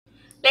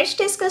Let's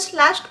discuss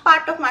last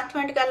part of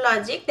mathematical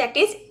logic, that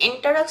is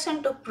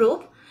introduction to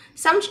proof.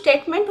 Some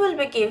statement will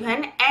be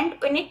given and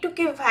we need to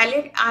give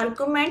valid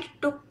argument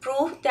to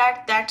prove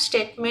that that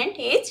statement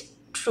is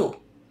true.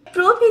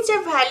 Proof is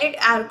a valid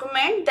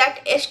argument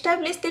that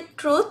establishes the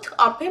truth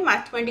of a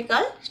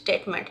mathematical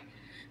statement.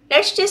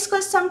 Let's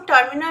discuss some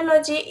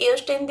terminology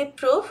used in the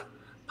proof.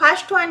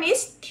 First one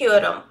is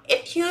theorem. A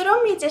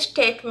theorem is a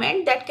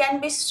statement that can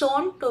be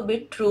shown to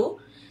be true.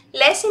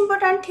 Less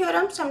important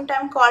theorems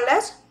sometimes called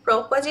as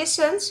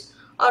propositions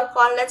or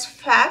called as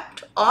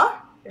fact or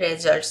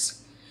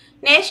results.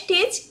 Next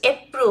is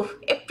a proof.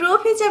 A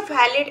proof is a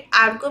valid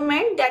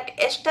argument that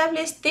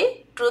establishes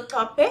the truth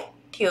of a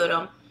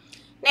theorem.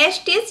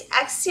 Next is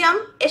axiom.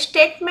 A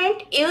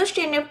statement used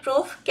in a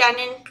proof can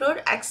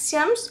include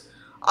axioms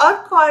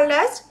or called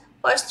as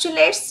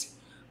postulates,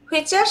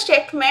 which are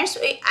statements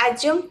we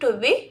assume to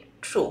be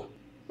true.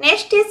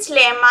 Next is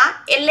lemma,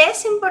 a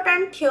less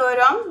important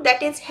theorem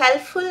that is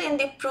helpful in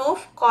the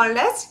proof called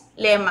as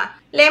lemma.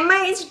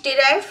 Lemma is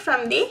derived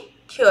from the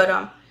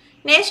theorem.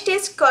 Next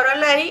is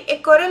corollary. A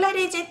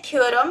corollary is a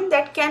theorem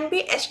that can be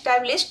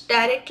established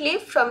directly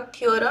from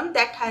theorem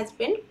that has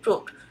been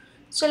proved.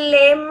 So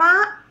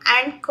lemma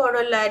and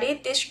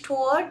corollary, these two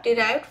are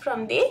derived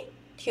from the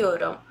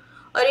theorem,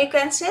 or you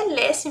can say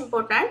less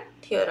important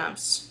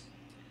theorems.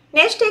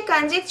 Next, a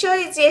conjecture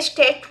is a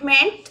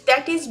statement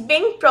that is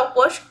being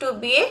proposed to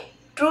be a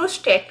true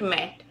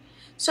statement.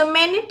 So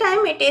many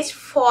times it is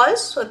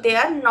false, so they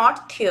are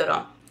not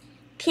theorem.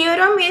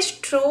 Theorem is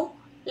true,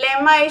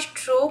 lemma is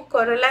true,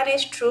 corollary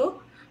is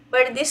true,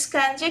 but this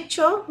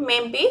conjecture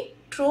may be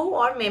true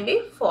or may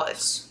be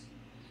false.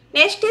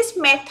 Next is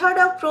method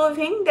of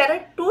proving. There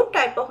are two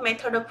types of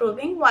method of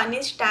proving. One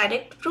is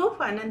direct proof,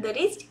 another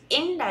is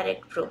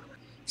indirect proof.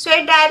 So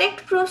a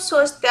direct proof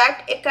shows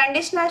that a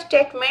conditional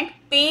statement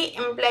P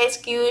implies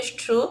Q is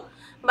true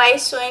by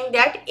showing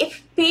that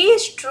if P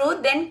is true,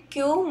 then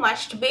Q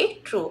must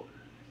be true.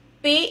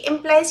 P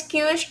implies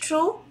Q is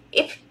true.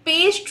 If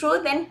P is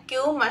true, then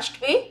Q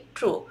must be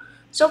true.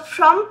 So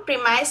from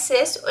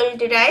premises, we will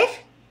derive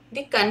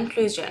the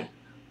conclusion.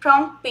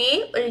 From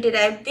P, we will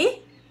derive the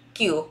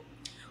Q.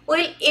 We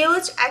will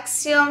use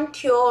axiom,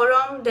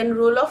 theorem, then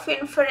rule of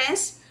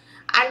inference,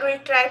 and we will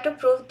try to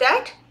prove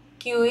that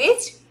Q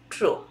is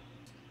true.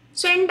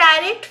 So in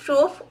direct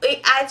proof,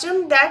 we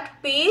assume that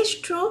P is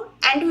true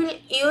and we will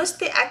use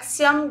the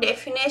axiom,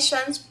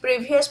 definitions,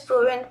 previous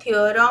proven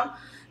theorem,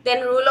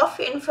 then rule of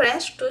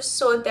inference to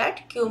show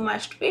that Q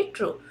must be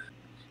true.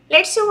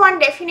 Let's see one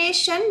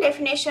definition.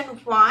 Definition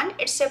 1,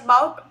 it's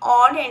about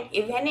odd and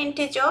even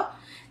integer.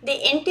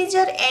 The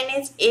integer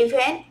n is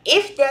even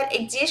if there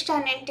exists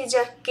an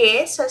integer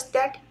k such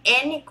that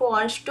n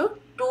equals to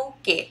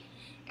 2k.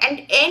 And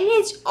n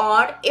is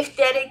odd if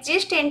there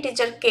exists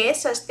integer k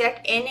such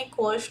that n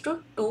equals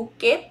to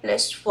 2k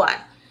plus 1.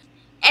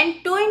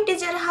 And two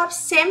integers have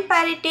same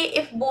parity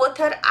if both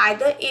are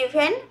either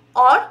even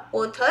or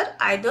both are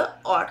either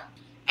odd.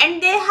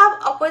 And they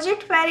have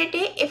opposite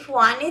parity if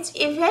one is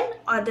even,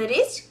 other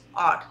is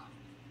odd.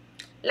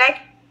 Like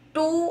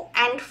 2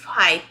 and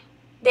 5.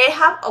 They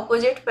have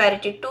opposite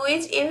parity. 2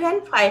 is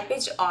even, 5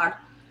 is odd.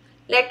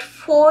 Like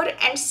 4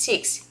 and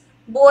 6.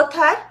 Both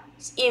are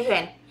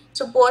even.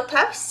 So both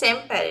have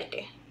same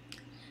parity.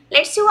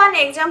 Let's see one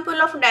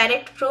example of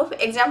direct proof.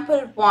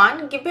 Example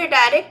 1. Give a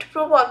direct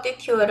proof of the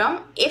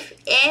theorem. If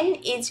n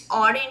is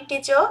odd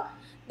integer,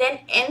 then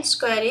n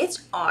square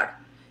is odd.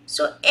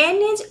 So n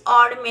is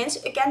odd means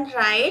we can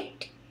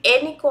write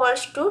n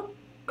equals to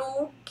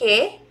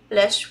 2k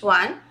plus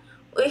 1.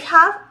 We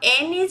have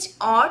n is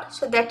odd,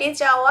 so that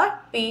is our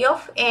p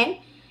of n,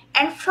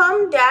 and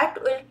from that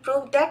we will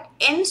prove that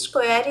n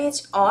square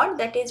is odd,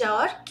 that is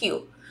our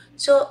q.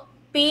 So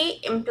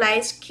p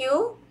implies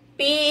q,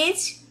 p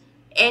is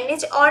n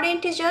is odd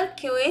integer,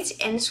 q is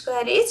n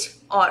square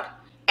is odd,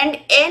 and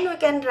n we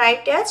can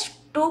write as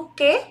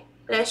 2k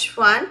plus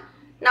 1.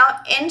 Now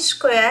n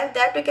square,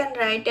 that we can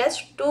write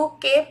as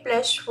 2k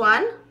plus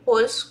 1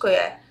 whole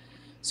square.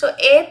 So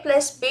a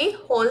plus b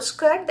whole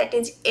square, that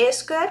is a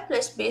square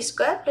plus b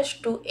square plus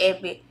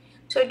 2ab.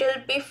 So it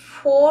will be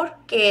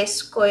 4k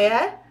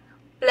square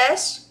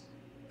plus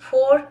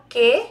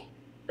 4k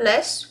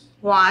plus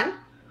 1.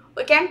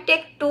 We can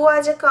take 2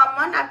 as a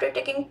common. After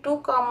taking 2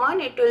 common,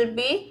 it will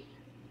be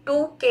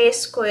 2k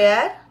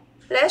square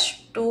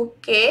plus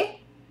 2k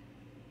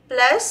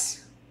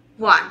plus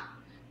 1.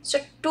 So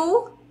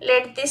 2,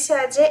 let this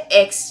as a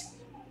x.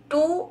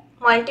 2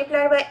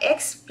 multiplied by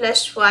x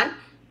plus 1.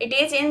 It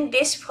is in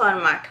this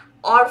format,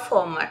 odd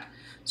format.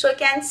 So you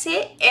can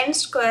say n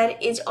square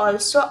is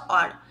also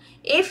odd.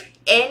 If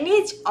n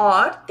is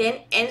odd,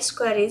 then n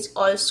square is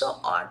also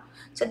odd.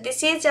 So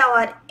this is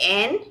our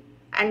n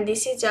and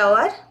this is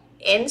our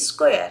n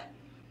square.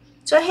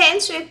 So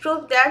hence we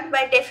prove that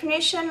by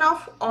definition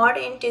of odd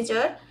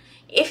integer,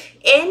 if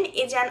n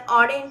is an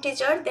odd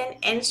integer, then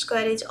n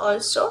square is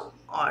also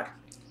odd.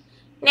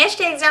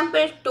 Next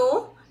example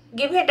 2.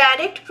 Give a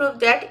direct proof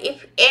that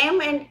if m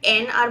and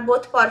n are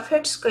both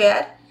perfect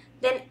square,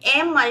 then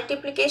m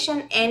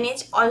multiplication n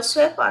is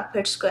also a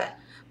perfect square.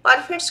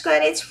 perfect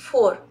square is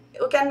 4.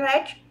 You can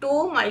write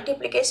 2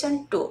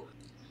 multiplication 2.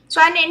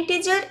 So an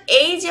integer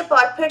a is a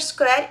perfect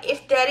square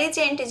if there is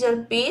an integer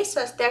b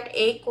such that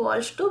a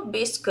equals to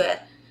b square.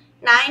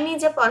 9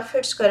 is a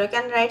perfect square. You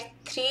can write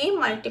 3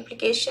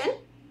 multiplication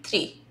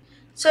 3.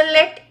 So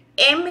let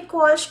m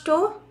equals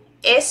to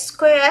s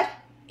square.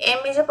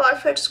 M is a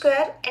perfect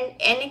square and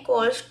n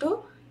equals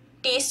to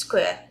t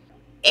square.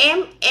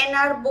 M, n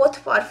are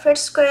both perfect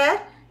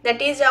square,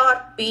 that is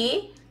our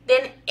p.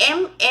 Then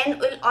m, n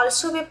will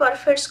also be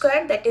perfect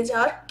square, that is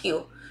our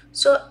q.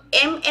 So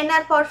m, n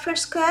are perfect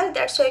square,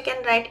 that's why you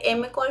can write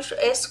m equals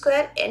to s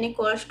square, n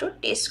equals to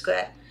t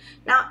square.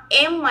 Now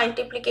m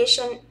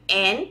multiplication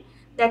n,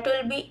 that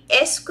will be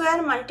s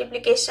square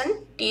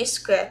multiplication t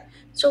square.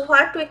 So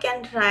what we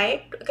can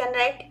write? We can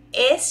write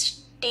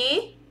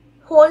st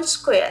whole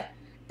square,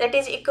 that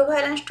is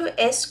equivalent to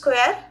s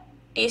square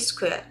t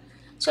square.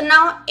 So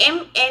now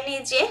mn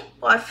is a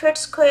perfect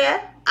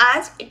square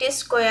as it is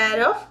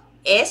square of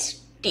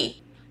st.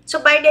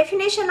 So by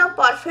definition of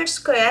perfect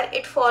square,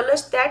 it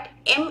follows that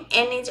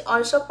mn is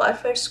also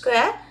perfect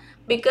square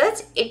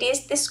because it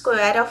is the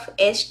square of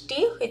st,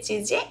 which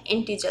is a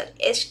integer.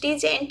 St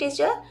is a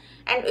integer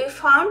and we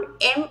found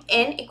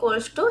mn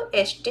equals to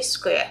st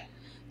square.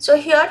 So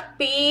here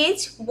p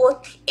is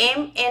both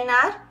mn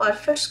are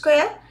perfect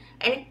square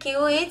and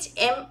q is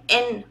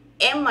mn.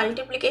 M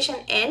multiplication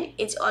n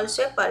is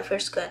also a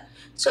perfect square.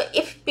 So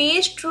if p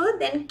is true,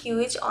 then q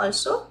is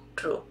also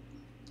true.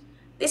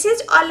 This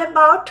is all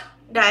about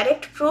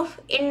direct proof.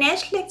 In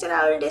next lecture,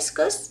 I will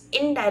discuss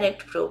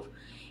indirect proof.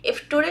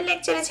 If today's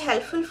lecture is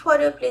helpful for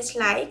you, please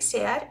like,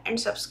 share and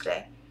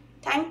subscribe.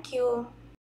 Thank you.